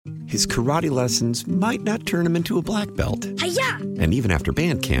his karate lessons might not turn him into a black belt. Hi-ya! And even after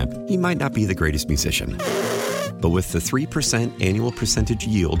band camp, he might not be the greatest musician. But with the 3% annual percentage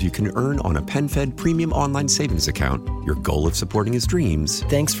yield you can earn on a PenFed premium online savings account, your goal of supporting his dreams...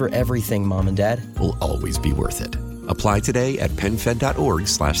 Thanks for everything, Mom and Dad. ...will always be worth it. Apply today at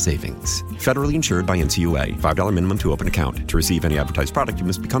PenFed.org/savings. Federally insured by NCUA. $5 minimum to open account. To receive any advertised product, you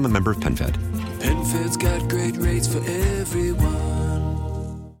must become a member of PenFed. PenFed's got great rates for everyone.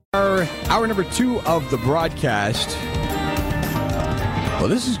 Hour number 2 of the broadcast. Well,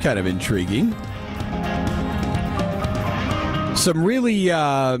 this is kind of intriguing. Some really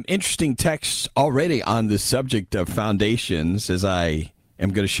interesting texts already on the subject of foundations, as I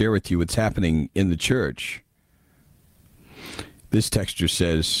am going to share with you what's happening in the church. This texter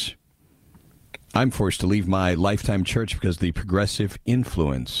says, I'm forced to leave my lifetime church because of the progressive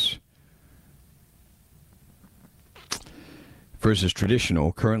influence versus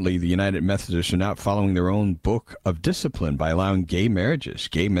traditional. Currently, the United Methodists are not following their own book of discipline by allowing gay marriages,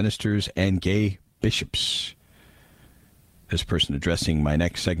 gay ministers, and gay bishops. This person addressing my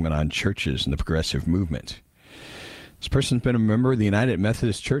next segment on churches and the progressive movement. This person's been a member of the United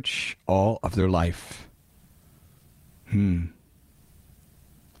Methodist Church all of their life.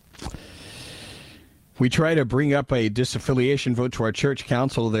 We try to bring up a disaffiliation vote to our church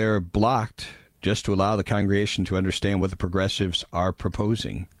council. They're blocked just to allow the congregation to understand what the progressives are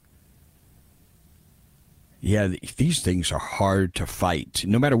proposing. Yeah, these things are hard to fight.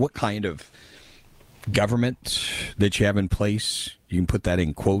 No matter what kind of government that you have in place, you can put that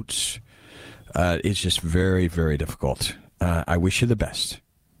in quotes. It's just very, very difficult. I wish you the best.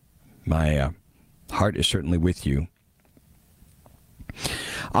 My heart is certainly with you.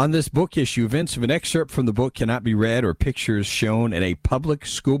 On this book issue, events of an excerpt from the book cannot be read or pictures shown at a public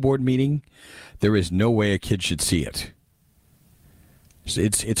school board meeting. There is no way a kid should see it.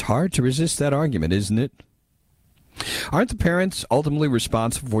 It's hard to resist that argument, isn't it? Aren't the parents ultimately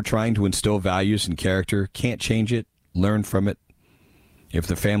responsible for trying to instill values and character? Can't change it, learn from it. If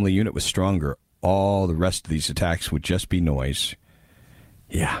the family unit was stronger, all the rest of these attacks would just be noise.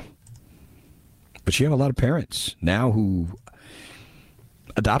 Yeah. But you have a lot of parents now who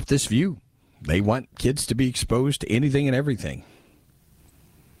adopt this view. They want kids to be exposed to anything and everything.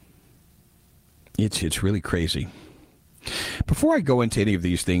 It's really crazy. Before I go into any of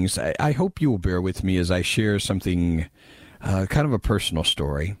these things, I hope you will bear with me as I share something, kind of a personal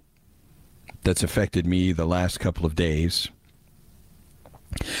story that's affected me the last couple of days.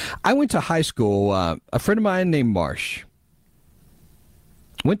 I went to high school, a friend of mine named Marsh.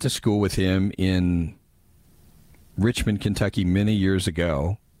 Went to school with him in Richmond, Kentucky many years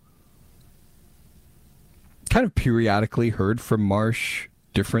ago. Kind of periodically heard from Marsh,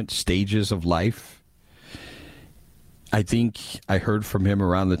 different stages of life. I think I heard from him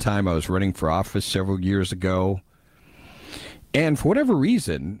around the time I was running for office several years ago. And for whatever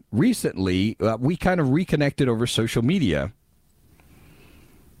reason, recently, we kind of reconnected over social media.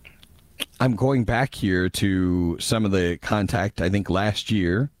 I'm going back here to some of the contact, I think, last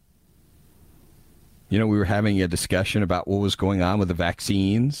year. You know, we were having a discussion about what was going on with the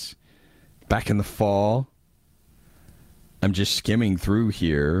vaccines back in the fall. I'm just skimming through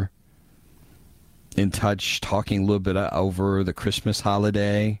here, in touch, talking a little bit over the Christmas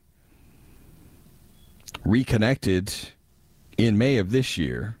holiday. Reconnected in May of this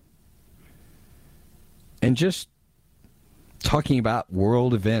year. And just talking about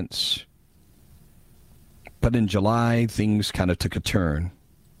world events. But in July, things kind of took a turn.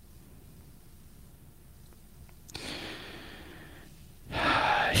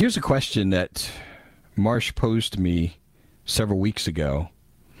 Here's a question that Marsh posed to me several weeks ago.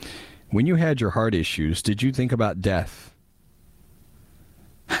 When you had your heart issues, did you think about death?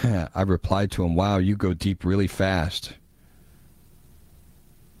 I replied to him, wow, you go deep really fast.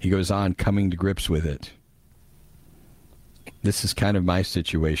 He goes on, coming to grips with it. This is kind of my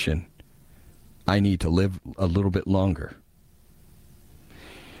situation. I need to live a little bit longer.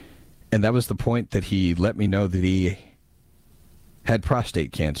 And that was the point that he let me know that he had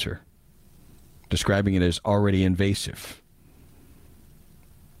prostate cancer, describing it as already invasive.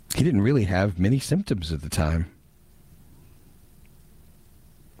 He didn't really have many symptoms at the time.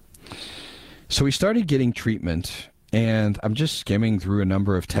 So he started getting treatment, and I'm just skimming through a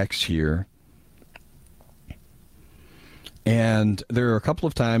number of texts here. And there are a couple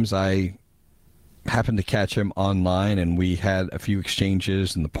of times I happened to catch him online, and we had a few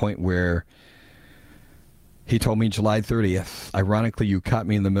exchanges, and the point where he told me July 30th, ironically, you caught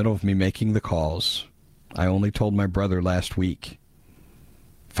me in the middle of me making the calls. I only told my brother last week.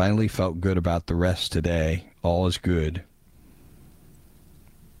 Finally felt good about the rest today. All is good.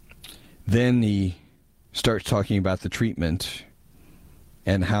 Then he starts talking about the treatment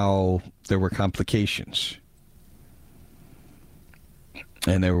and how there were complications.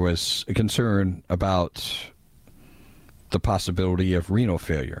 And there was a concern about the possibility of renal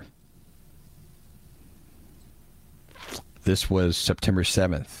failure. This was September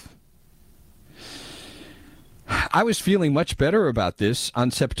 7th. I was feeling much better about this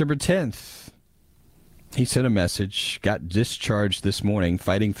on September 10th. He sent a message, got discharged this morning,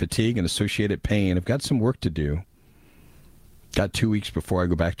 fighting fatigue and associated pain. I've got some work to do. Got 2 weeks before I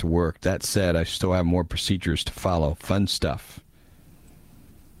go back to work. That said, I still have more procedures to follow. Fun stuff.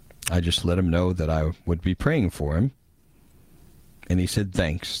 I just let him know that I would be praying for him. And he said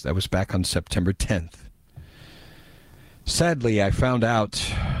thanks. That was back on September 10th. Sadly, I found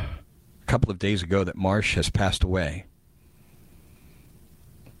out a couple of days ago that Marsh has passed away.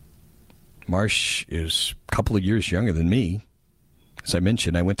 Marsh is a couple of years younger than me. As I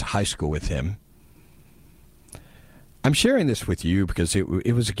mentioned, I went to high school with him. I'm sharing this with you because it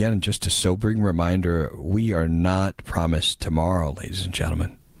was, again, just a sobering reminder. We are not promised tomorrow, ladies and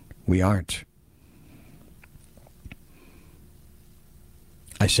gentlemen. We aren't.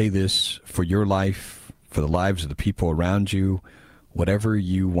 I say this for your life, for the lives of the people around you, whatever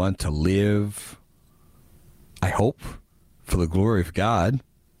you want to live, I hope, for the glory of God.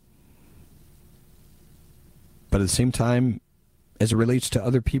 But at the same time, as it relates to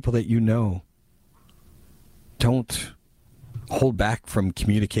other people that you know, don't hold back from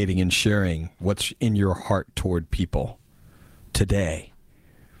communicating and sharing what's in your heart toward people today.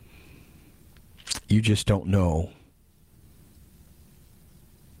 You just don't know.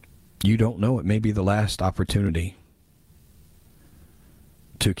 You don't know. It may be the last opportunity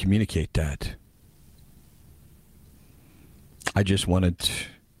to communicate that. I just wanted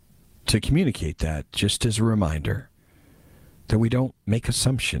to communicate that just as a reminder that we don't make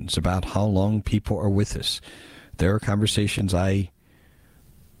assumptions about how long people are with us. There are conversations I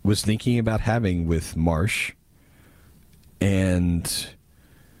was thinking about having with Marsh, and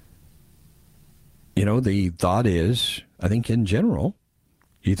the thought is, I think in general,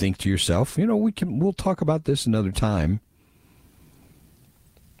 you think to yourself, we'll talk about this another time.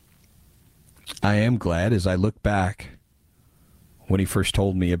 I am glad as I look back when he first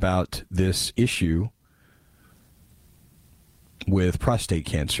told me about this issue with prostate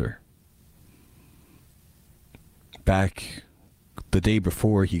cancer. Back the day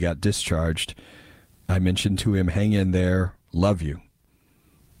before he got discharged, I mentioned to him, hang in there, love you.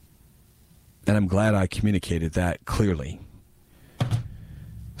 And I'm glad I communicated that clearly.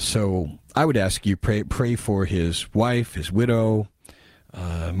 So I would ask you, pray for his wife, his widow.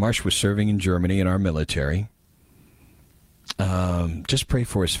 Marsh was serving in Germany in our military. Just pray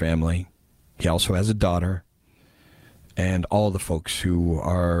for his family. He also has a daughter. And all the folks who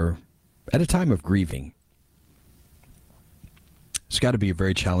are at a time of grieving. It's got to be a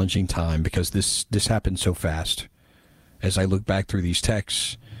very challenging time because this happened so fast. As I look back through these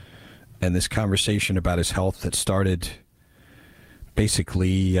texts and this conversation about his health that started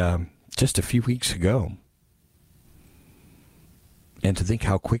basically just a few weeks ago. And to think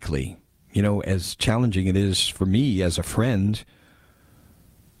how quickly, as challenging it is for me as a friend,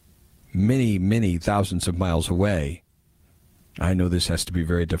 many, many thousands of miles away, I know this has to be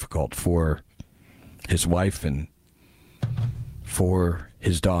very difficult for his wife and for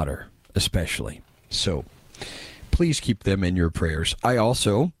his daughter especially. So please keep them in your prayers. I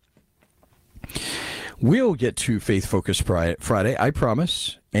also will get to Faith Focus Friday, I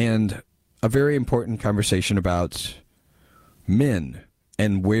promise, and a very important conversation about men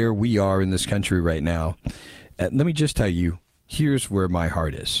and where we are in this country right now. Let me just tell you, here's where my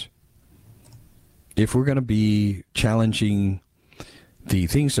heart is. If we're going to be challenging the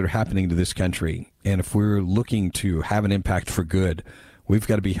things that are happening to this country, and if we're looking to have an impact for good, we've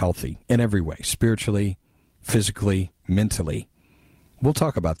got to be healthy in every way, spiritually, physically, mentally. We'll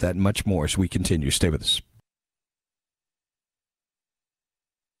talk about that and much more as we continue. Stay with us.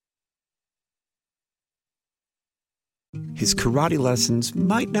 His karate lessons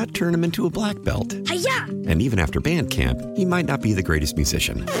might not turn him into a black belt. Hi-ya! And even after band camp, he might not be the greatest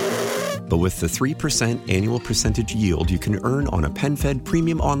musician. But with the 3% annual percentage yield you can earn on a PenFed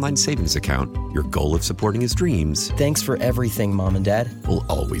premium online savings account, your goal of supporting his dreams... Thanks for everything, Mom and Dad. ...will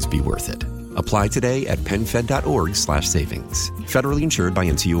always be worth it. Apply today at PenFed.org/savings. Federally insured by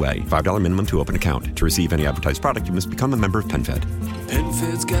NCUA. $5 minimum to open account. To receive any advertised product, you must become a member of PenFed.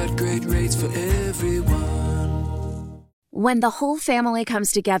 PenFed's got great rates for everyone. When the whole family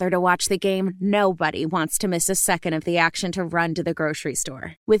comes together to watch the game, nobody wants to miss a second of the action to run to the grocery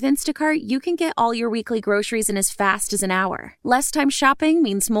store. With Instacart, you can get all your weekly groceries in as fast as an hour. Less time shopping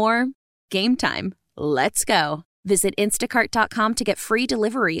means more game time. Let's go. Visit instacart.com to get free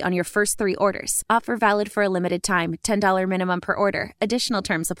delivery on your first 3 orders. Offer valid for a limited time. $10 minimum per order. Additional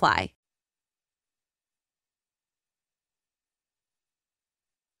terms apply.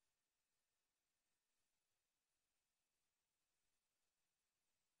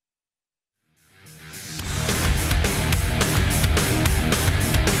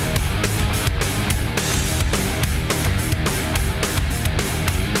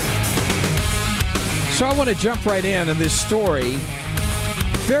 So I want to jump right in on this story,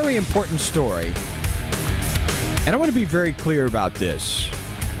 very important story, and I want to be very clear about this.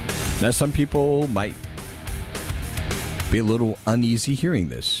 Now, some people might be a little uneasy hearing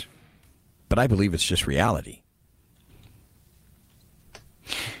this, but I believe it's just reality.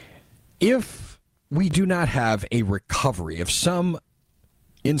 If we do not have a recovery of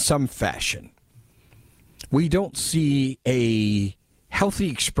in some fashion, we don't see a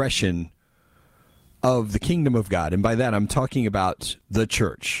healthy expression of the kingdom of God, and by that I'm talking about the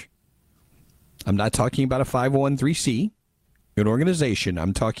church. I'm not talking about a 501c, an organization.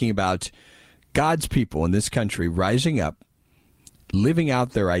 I'm talking about God's people in this country rising up, living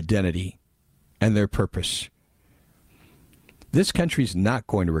out their identity and their purpose. This country's not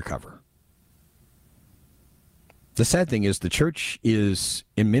going to recover. The sad thing is the church is,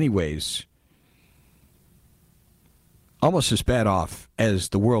 in many ways, almost as bad off as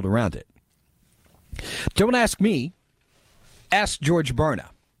the world around it. Don't ask me. Ask George Barna.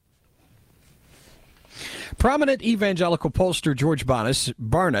 Prominent evangelical pollster George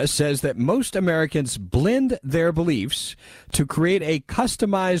Barna says that most Americans blend their beliefs to create a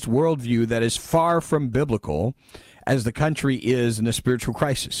customized worldview that is far from biblical, as the country is in a spiritual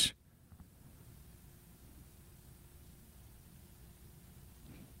crisis.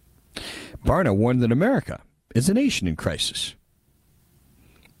 Barna warned that America is a nation in crisis,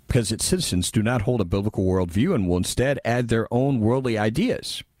 because its citizens do not hold a biblical worldview and will instead add their own worldly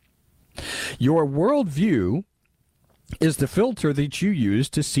ideas. Your worldview is the filter that you use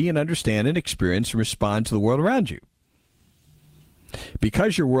to see and understand and experience and respond to the world around you.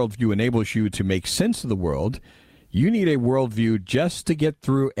 Because your worldview enables you to make sense of the world, you need a worldview just to get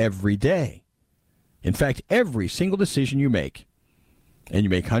through every day. In fact, every single decision you make, and you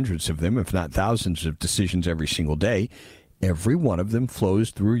make hundreds of them, if not thousands of decisions every single day, every one of them flows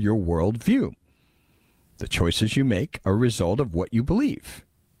through your worldview. The choices you make are a result of what you believe.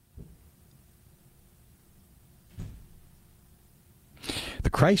 The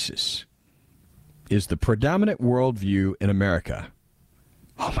crisis is the predominant worldview in America.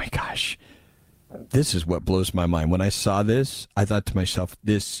 Oh my gosh. This is what blows my mind. When I saw this, I thought to myself,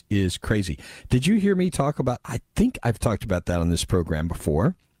 this is crazy. Did you hear me talk about, I think I've talked about that on this program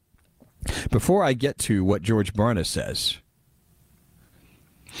before. Before I get to what George Barna says,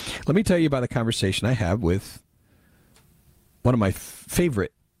 let me tell you about a conversation I have with one of my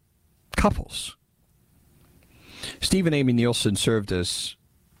favorite couples. Steve and Amy Nielsen served us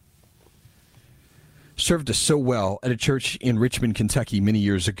so well at a church in Richmond, Kentucky many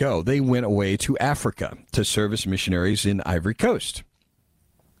years ago. They went away to Africa to serve as missionaries in Ivory Coast.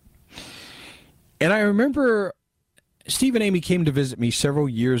 And I remember Steve and Amy came to visit me several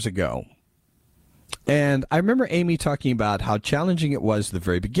years ago. And I remember Amy talking about how challenging it was at the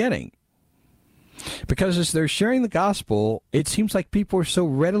very beginning. Because as they're sharing the gospel, it seems like people are so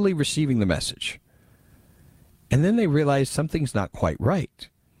readily receiving the message. And then they realize something's not quite right.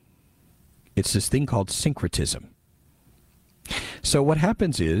 It's this thing called syncretism. So what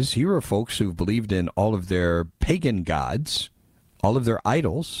happens is, here are folks who've believed in all of their pagan gods, all of their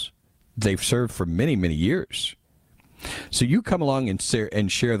idols they've served for many, many years. So you come along and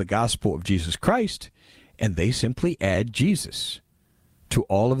share the gospel of Jesus Christ, and they simply add Jesus to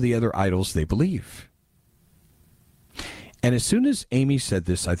all of the other idols they believe. And as soon as Amy said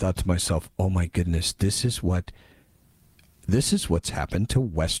this, I thought to myself, oh my goodness, this is what's happened to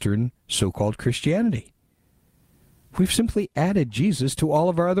Western so-called Christianity. We've simply added Jesus to all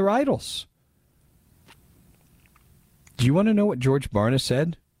of our other idols. Do you want to know what George Barna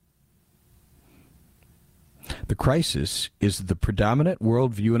said? The crisis is the predominant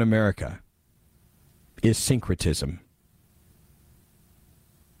worldview in America is syncretism.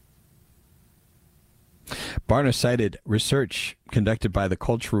 Barna cited research conducted by the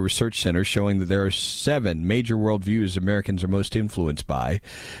Cultural Research Center showing that there are 7 major worldviews Americans are most influenced by: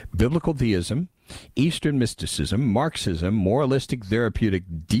 biblical theism, Eastern mysticism, Marxism, moralistic therapeutic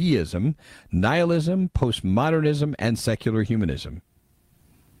deism, nihilism, postmodernism, and secular humanism.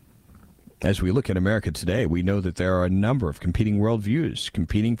 As we look at America today, we know that there are a number of competing worldviews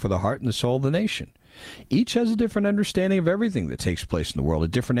competing for the heart and the soul of the nation. Each has a different understanding of everything that takes place in the world, a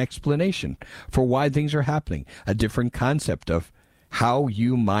different explanation for why things are happening, a different concept of how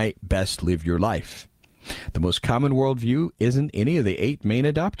you might best live your life. The most common worldview isn't any of the 8 main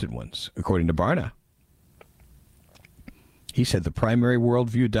adopted ones, according to Barna. He said the primary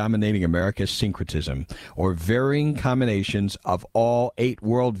worldview dominating America is syncretism, or varying combinations of all 8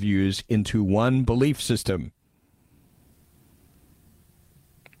 worldviews into one belief system.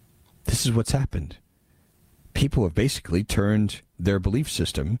 This is what's happened. People have basically turned their belief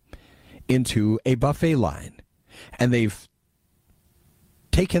system into a buffet line, and they've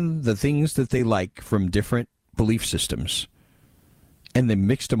taken the things that they like from different belief systems, and they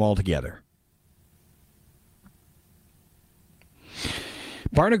mixed them all together.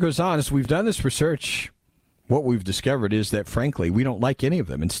 Barna goes on, as we've done this research, what we've discovered is that, frankly, we don't like any of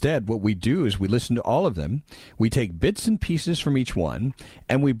them. Instead, what we do is we listen to all of them, we take bits and pieces from each one,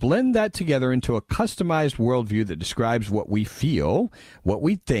 and we blend that together into a customized worldview that describes what we feel, what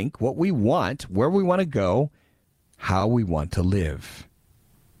we think, what we want, where we want to go, how we want to live.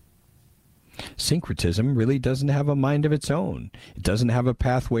 Syncretism really doesn't have a mind of its own. It doesn't have a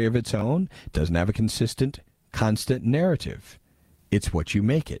pathway of its own. It doesn't have a consistent, constant narrative. It's what you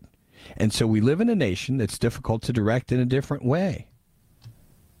make it. And so we live in a nation that's difficult to direct in a different way.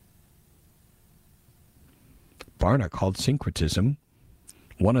 Barna called syncretism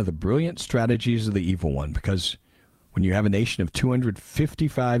one of the brilliant strategies of the evil one, because when you have a nation of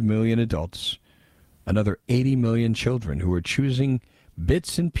 255 million adults, another 80 million children who are choosing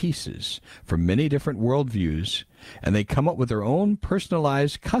bits and pieces from many different worldviews, and they come up with their own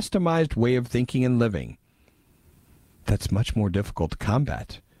personalized, customized way of thinking and living, that's much more difficult to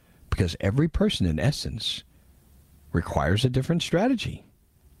combat, because every person, in essence, requires a different strategy.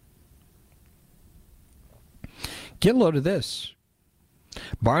 Get a load of this.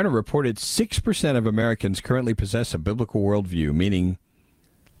 Barna reported 6% of Americans currently possess a biblical worldview, meaning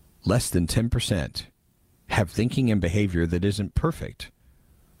less than 10% have thinking and behavior that isn't perfect,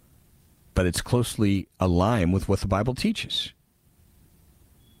 but it's closely aligned with what the Bible teaches.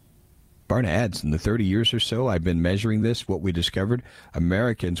 Barna adds, in the 30 years or so I've been measuring this, what we discovered,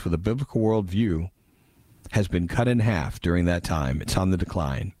 Americans with a biblical worldview has been cut in half during that time. It's on the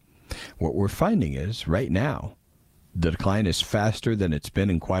decline. What we're finding is, right now, the decline is faster than it's been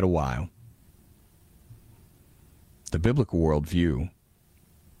in quite a while. The biblical worldview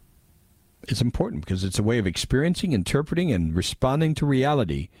is important because it's a way of experiencing, interpreting, and responding to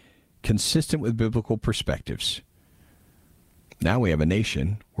reality consistent with biblical perspectives. Now we have a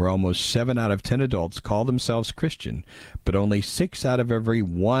nation where almost 7 out of 10 adults call themselves Christian, but only 6 out of every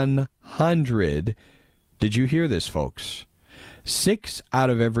 100, did you hear this, folks? 6 out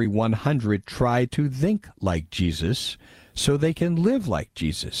of every 100 try to think like Jesus so they can live like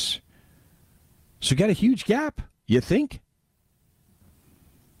Jesus. So you got a huge gap, you think?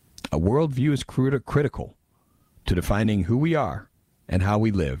 A worldview is critical to defining who we are and how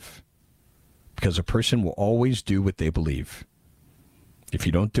we live, because a person will always do what they believe. If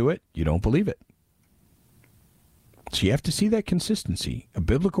you don't do it, you don't believe it. So you have to see that consistency. A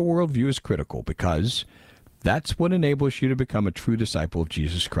biblical worldview is critical because that's what enables you to become a true disciple of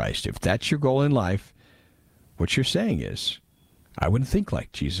Jesus Christ. If that's your goal in life, what you're saying is, I wouldn't think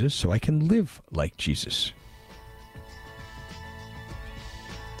like Jesus, so I can live like Jesus.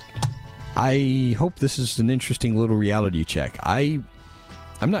 I hope this is an interesting little reality check. I'm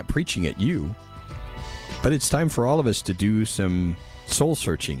not preaching at you, but it's time for all of us to do some soul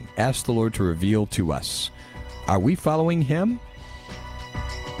searching. Ask the Lord to reveal to us, are we following him?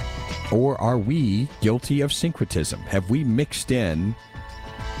 Or are we guilty of syncretism? Have we mixed in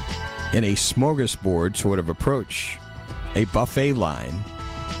a smorgasbord sort of approach, a buffet line,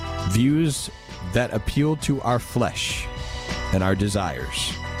 views that appeal to our flesh and our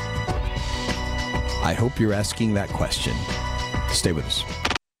desires? I hope you're asking that question. Stay with us.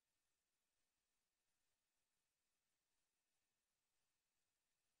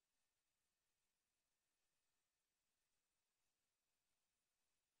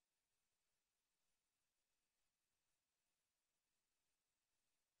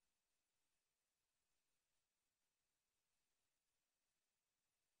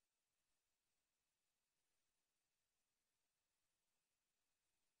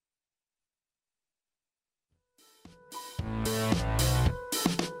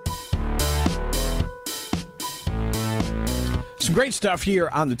 Some great stuff here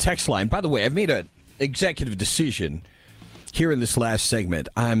on the text line. By the way, I've made an executive decision here in this last segment.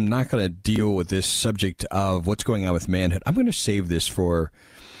 I'm not going to deal with this subject of what's going on with manhood. I'm going to save this for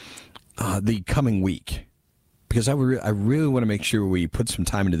the coming week, because I really want to make sure we put some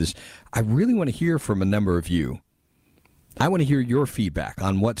time into this. I really want to hear from a number of you. I want to hear your feedback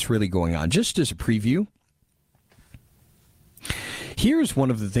on what's really going on. Just as a preview, here's one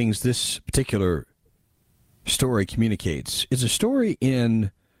of the things this particular story communicates. It's a story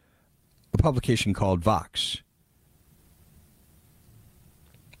in a publication called Vox.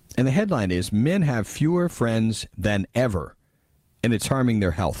 And the headline is, Men Have Fewer Friends Than Ever, and It's Harming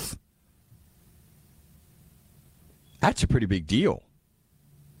Their Health. That's a pretty big deal.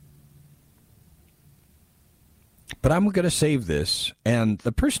 But I'm going to save this, and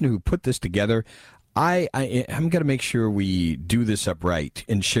the person who put this together, I'm going to make sure we do this up right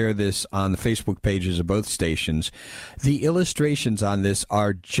and share this on the Facebook pages of both stations. The illustrations on this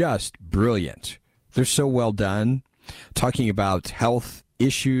are just brilliant. They're so well done, talking about health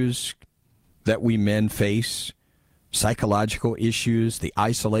issues that we men face, psychological issues, the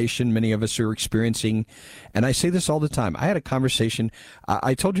isolation many of us are experiencing. And I say this all the time. I had a conversation.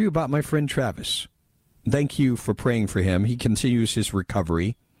 I told you about my friend Travis. Thank you for praying for him. He continues his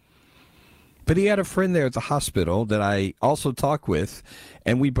recovery. But he had a friend there at the hospital that I also talk with,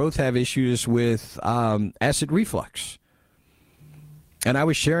 and we both have issues with acid reflux. And I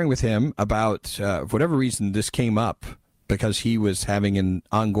was sharing with him about, for whatever reason, this came up because he was having an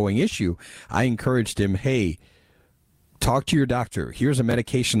ongoing issue. I encouraged him, hey, talk to your doctor. Here's a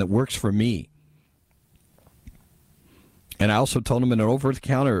medication that works for me. And I also told him an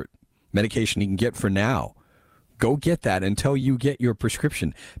over-the-counter medication he can get for now. Go get that until you get your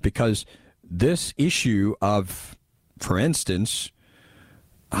prescription, because this issue of, for instance,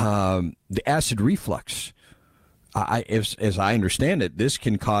 the acid reflux, as I understand it, this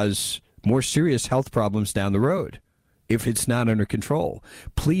can cause more serious health problems down the road if it's not under control.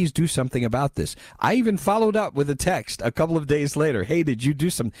 Please do something about this. I even followed up with a text a couple of days later. Hey, did you do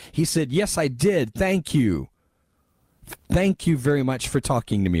something? He said, yes, I did. Thank you. Thank you very much for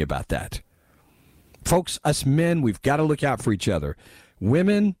talking to me about that. Folks, us men, we've got to look out for each other.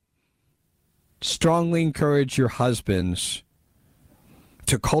 Women, strongly encourage your husbands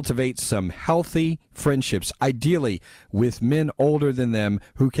to cultivate some healthy friendships, ideally with men older than them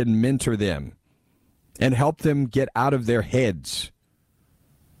who can mentor them and help them get out of their heads.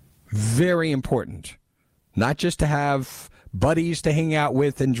 Very important. Not just to have buddies to hang out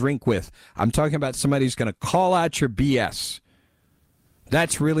with and drink with. I'm talking about somebody who's going to call out your BS.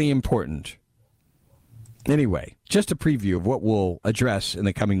 That's really important. Anyway, just a preview of what we'll address in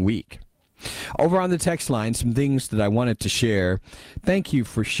the coming week. Over on the text line, some things that I wanted to share. Thank you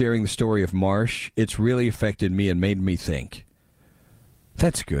for sharing the story of Marsh. It's really affected me and made me think.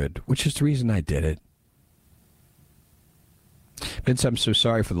 That's good, which is the reason I did it. Vince, I'm so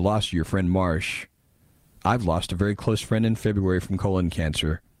sorry for the loss of your friend Marsh. I've lost a very close friend in February from colon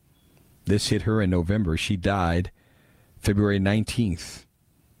cancer. This hit her in November. She died February 19th.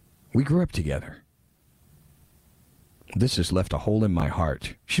 We grew up together. This has left a hole in my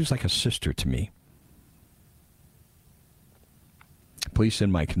heart. She was like a sister to me. Please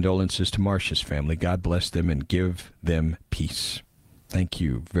send my condolences to Marcia's family. God bless them and give them peace. Thank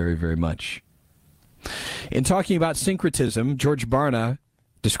you very, very much. In talking about syncretism, George Barna,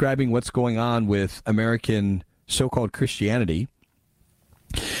 describing what's going on with American so-called Christianity.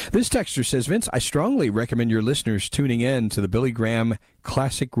 This texter says, Vince, I strongly recommend your listeners tuning in to the Billy Graham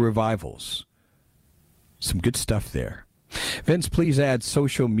Classic Revivals. Some good stuff there. Vince, please add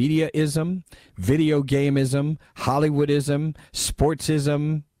social media-ism, video game-ism, Hollywoodism,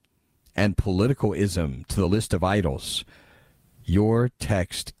 sportsism, and political-ism to the list of idols. Your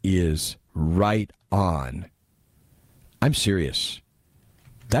text is right on. I'm serious.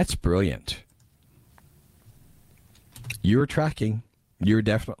 That's brilliant. You're tracking. You're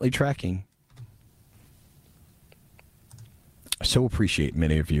definitely tracking. I so appreciate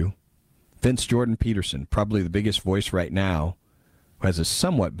many of you. Vince Jordan Peterson, probably the biggest voice right now, who has a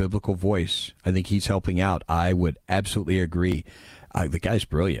somewhat biblical voice. I think he's helping out. I would absolutely agree. The guy's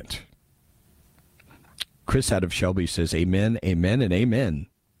brilliant. Chris out of Shelby says, amen, amen, and amen.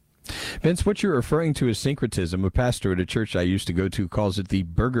 Vince, what you're referring to is syncretism. A pastor at a church I used to go to calls it the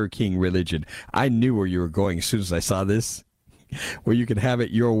Burger King religion. I knew where you were going as soon as I saw this, where you can have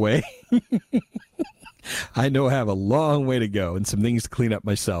it your way. I know I have a long way to go and some things to clean up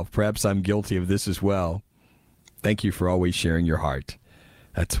myself. Perhaps I'm guilty of this as well. Thank you for always sharing your heart.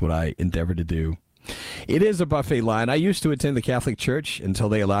 That's what I endeavor to do. It is a buffet line. I used to attend the Catholic Church until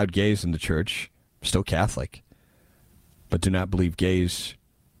they allowed gays in the church. I'm still Catholic, but do not believe gays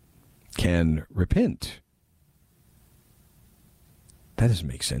can repent. That doesn't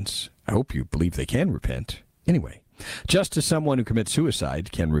make sense. I hope you believe they can repent. Anyway, just as someone who commits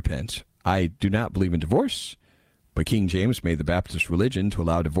suicide can repent, I do not believe in divorce, But King James made the Baptist religion to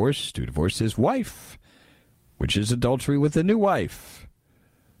allow divorce to divorce his wife, which is adultery with a new wife.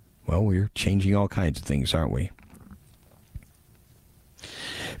 Well, we're changing all kinds of things, aren't we?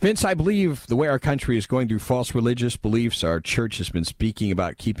 Vince, I believe the way our country is going through false religious beliefs, our church has been speaking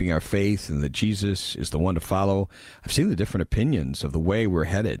about keeping our faith and that Jesus is the one to follow. I've seen the different opinions of the way we're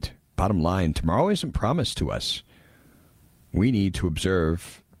headed. Bottom line, tomorrow isn't promised to us. We need to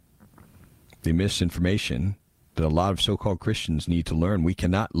observe the misinformation that a lot of so-called Christians need to learn. We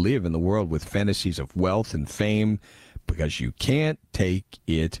cannot live in the world with fantasies of wealth and fame because you can't take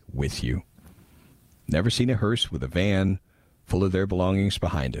it with you. Never seen a hearse with a van full of their belongings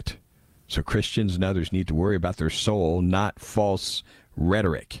behind it. So Christians and others need to worry about their soul, not false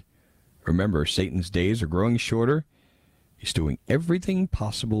rhetoric. Remember, Satan's days are growing shorter. He's doing everything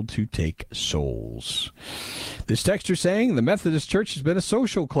possible to take souls. This texter saying the Methodist Church has been a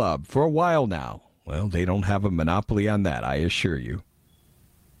social club for a while now. Well, they don't have a monopoly on that, I assure you.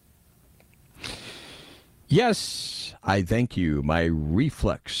 Yes, I thank you. My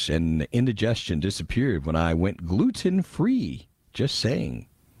reflux and indigestion disappeared when I went gluten-free. Just saying.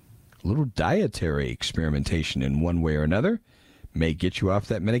 A little dietary experimentation in one way or another may get you off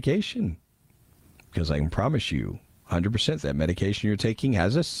that medication. Because I can promise you, 100% that medication you're taking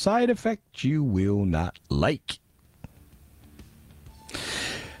has a side effect you will not like.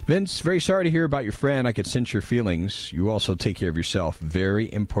 Vince, very sorry to hear about your friend. I could sense your feelings. You also take care of yourself.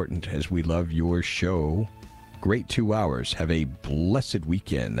 Very important as we love your show. Great 2 hours. Have a blessed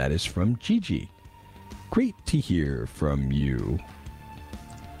weekend. That is from Gigi. Great to hear from you.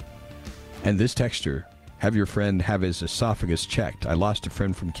 And this texter, have your friend have his esophagus checked. I lost a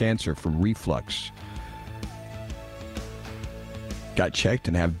friend from cancer from reflux. Got checked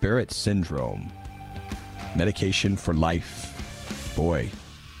and have Barrett's syndrome. Medication for life. Boy.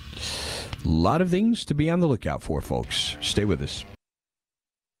 A lot of things to be on the lookout for, folks. Stay with us.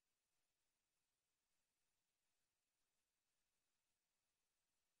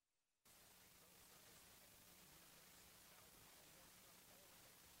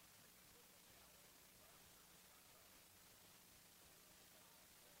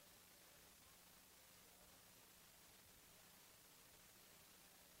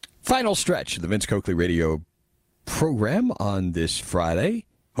 Final stretch of the Vince Coakley Radio program on this Friday.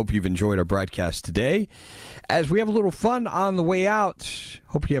 Hope you've enjoyed our broadcast today. As we have a little fun on the way out,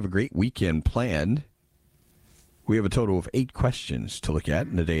 hope you have a great weekend planned. We have a total of 8 questions to look at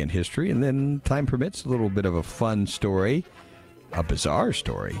in a day in history, and then, time permits, a little bit of a fun story, a bizarre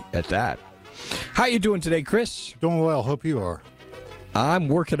story at that. How you doing today, Chris? Doing well. Hope you are. I'm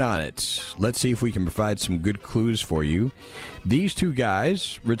working on it. Let's see if we can provide some good clues for you. These 2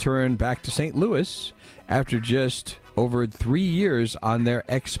 guys returned back to St. Louis after just over 3 years on their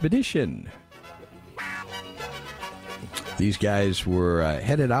expedition. These guys were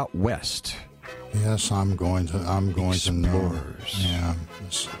headed out west. Yes, I'm going to know. Yeah,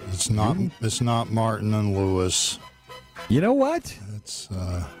 it's not Martin and Lewis. You know what? It's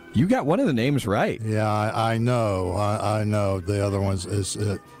you got one of the names right. Yeah, I know. I know. The other one's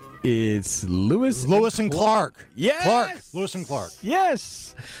It's Lewis and Clark. Yes! Lewis and Clark.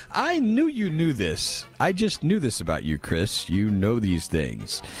 Yes! I knew you knew this. I just knew this about you, Chris. You know these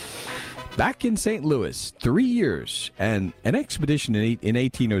things. Back in St. Louis, 3 years, and an expedition in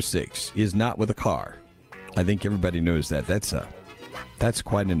 1806 is not with a car. I think everybody knows that. That's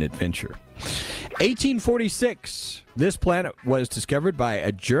quite an adventure. 1846, this planet was discovered by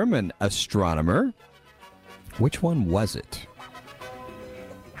a German astronomer. Which one was it?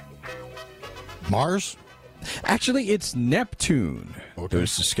 Mars? Actually, it's Neptune. Okay. It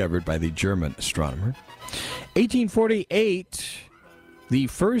was discovered by the German astronomer. 1848, the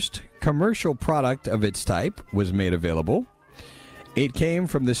first commercial product of its type was made available. It came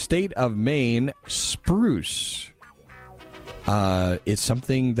from the state of Maine, spruce. It's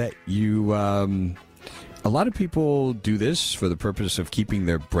something that you... a lot of people do this for the purpose of keeping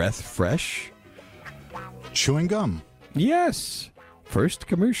their breath fresh. Chewing gum. Yes. First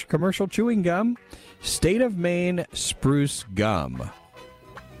commercial chewing gum, state of Maine spruce gum.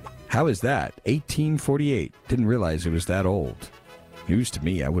 How is that? 1848. Didn't realize it was that old. News to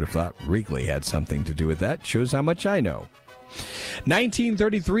me. I would have thought Wrigley had something to do with that. Shows how much I know.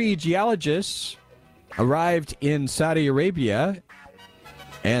 1933, geologists arrived in Saudi Arabia,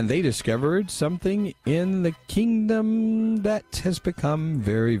 and they discovered something in the kingdom that has become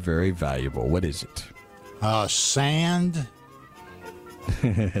very, very valuable. What is it? Sand.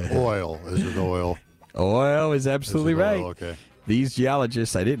 Oil. Is it oil? Oil is absolutely right. Oil? Okay. These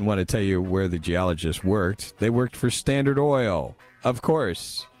geologists, I didn't want to tell you where the geologists worked. They worked for Standard Oil, of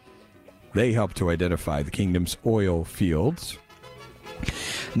course. They helped to identify the kingdom's oil fields.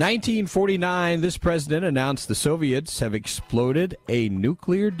 1949, this president announced the Soviets have exploded a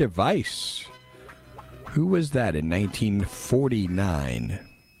nuclear device. Who was that in 1949?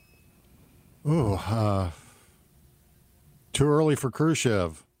 Oh, too early for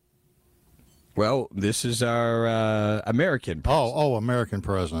Khrushchev. Well, this is our American president. Oh, American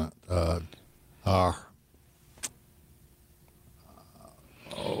president. Go ahead.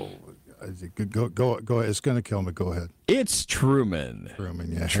 It's going to kill me. Go ahead. It's Truman.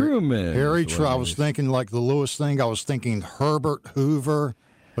 Truman, yeah. Truman. Harry Truman. I was thinking like the Lewis thing. I was thinking Herbert Hoover,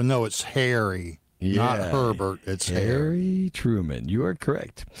 but no, it's Harry. Yeah. Not Herbert. It's Harry Truman. You are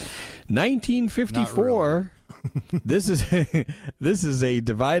correct. 1954. This is a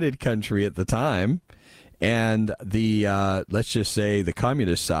divided country at the time, and the let's just say the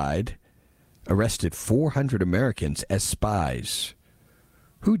communist side arrested 400 Americans as spies.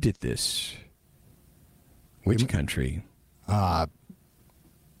 Who did this? Which country? Iran.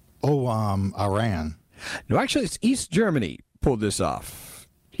 No, actually, it's East Germany pulled this off.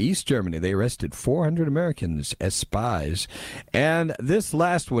 East Germany. They arrested 400 Americans as spies. And this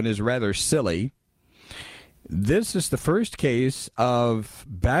last one is rather silly. This is the first case of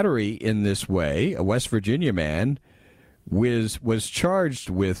battery in this way. A West Virginia man was charged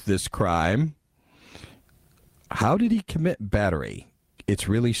with this crime. How did he commit battery? It's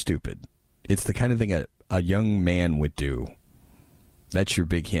really stupid. It's the kind of thing a young man would do. That's your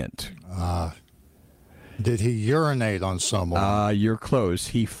big hint. Did he urinate on someone? You're close.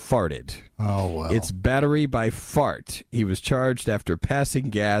 He farted. Oh, well. It's battery by fart. He was charged after passing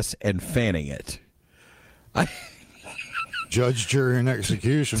gas and fanning it. Judge, jury, and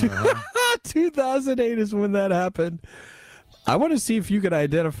executioner. 2008 is when that happened. I want to see if you can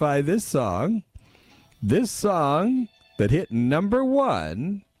identify this song. This song that hit number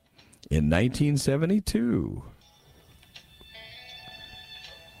 1 in 1972.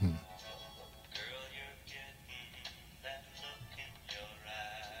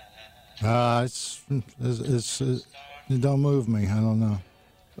 It don't move me. I don't know.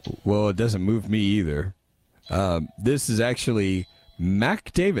 Well, it doesn't move me either. This is actually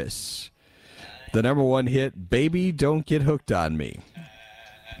Mac Davis. The number 1 hit, Baby Don't Get Hooked on Me.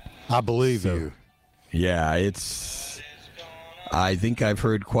 I believe you. Yeah, I think I've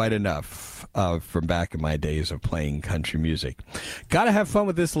heard quite enough from back in my days of playing country music. Got to have fun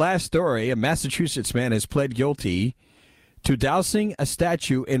with this last story. A Massachusetts man has pled guilty to dousing a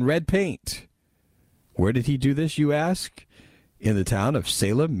statue in red paint. Where did he do this, you ask? In the town of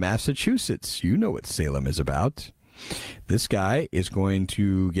Salem, Massachusetts. You know what Salem is about. This guy is going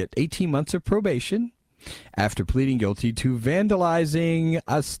to get 18 months of probation after pleading guilty to vandalizing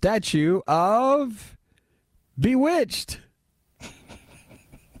a statue of Bewitched.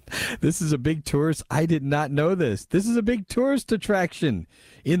 This is a big tourist. I did not know this. This is a big tourist attraction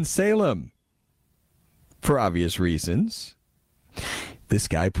in Salem for obvious reasons. This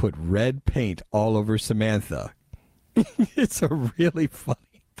guy put red paint all over Samantha. It's a really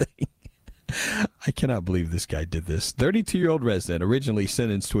funny thing. I cannot believe this guy did this. 32-year-old resident, originally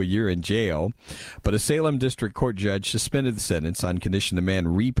sentenced to a year in jail, but a Salem District Court judge suspended the sentence on condition the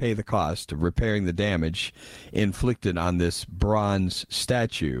man repay the cost of repairing the damage inflicted on this bronze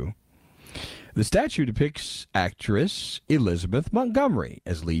statue. The statue depicts actress Elizabeth Montgomery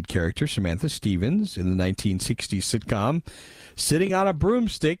as lead character Samantha Stevens in the 1960s sitcom, sitting on a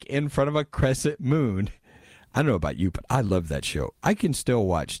broomstick in front of a crescent moon. I don't know about you, but I love that show. I can still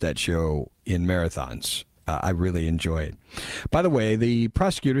watch that show in marathons. I really enjoy it. By the way, the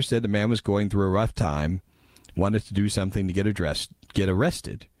prosecutor said the man was going through a rough time, wanted to do something to get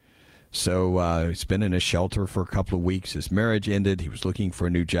arrested. So he's been in a shelter for a couple of weeks. His marriage ended. He was looking for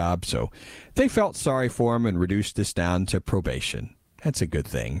a new job. So they felt sorry for him and reduced this down to probation. That's a good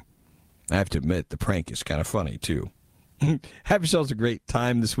thing. I have to admit, the prank is kind of funny, too. Have yourselves a great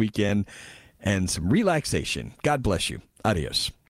time this weekend and some relaxation. God bless you. Adios.